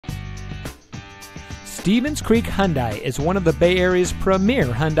Stevens Creek Hyundai is one of the Bay Area's premier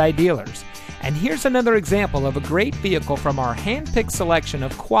Hyundai dealers. And here's another example of a great vehicle from our hand-picked selection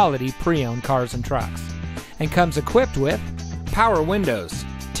of quality pre-owned cars and trucks. And comes equipped with power windows,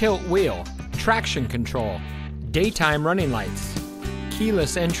 tilt wheel, traction control, daytime running lights,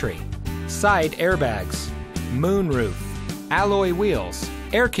 keyless entry, side airbags, moonroof, alloy wheels,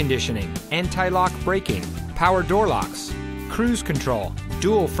 air conditioning, anti-lock braking, power door locks, cruise control,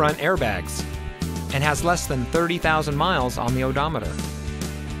 dual front airbags, and has less than 30,000 miles on the odometer.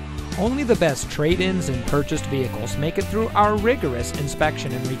 Only the best trade-ins and purchased vehicles make it through our rigorous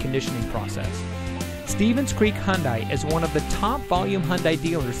inspection and reconditioning process. Stevens Creek Hyundai is one of the top volume Hyundai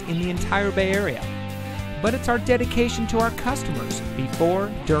dealers in the entire Bay Area. But it's our dedication to our customers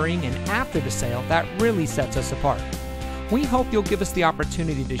before, during, and after the sale that really sets us apart. We hope you'll give us the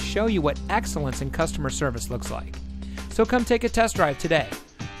opportunity to show you what excellence in customer service looks like. So come take a test drive today.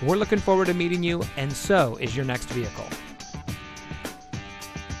 We're looking forward to meeting you, and so is your next vehicle.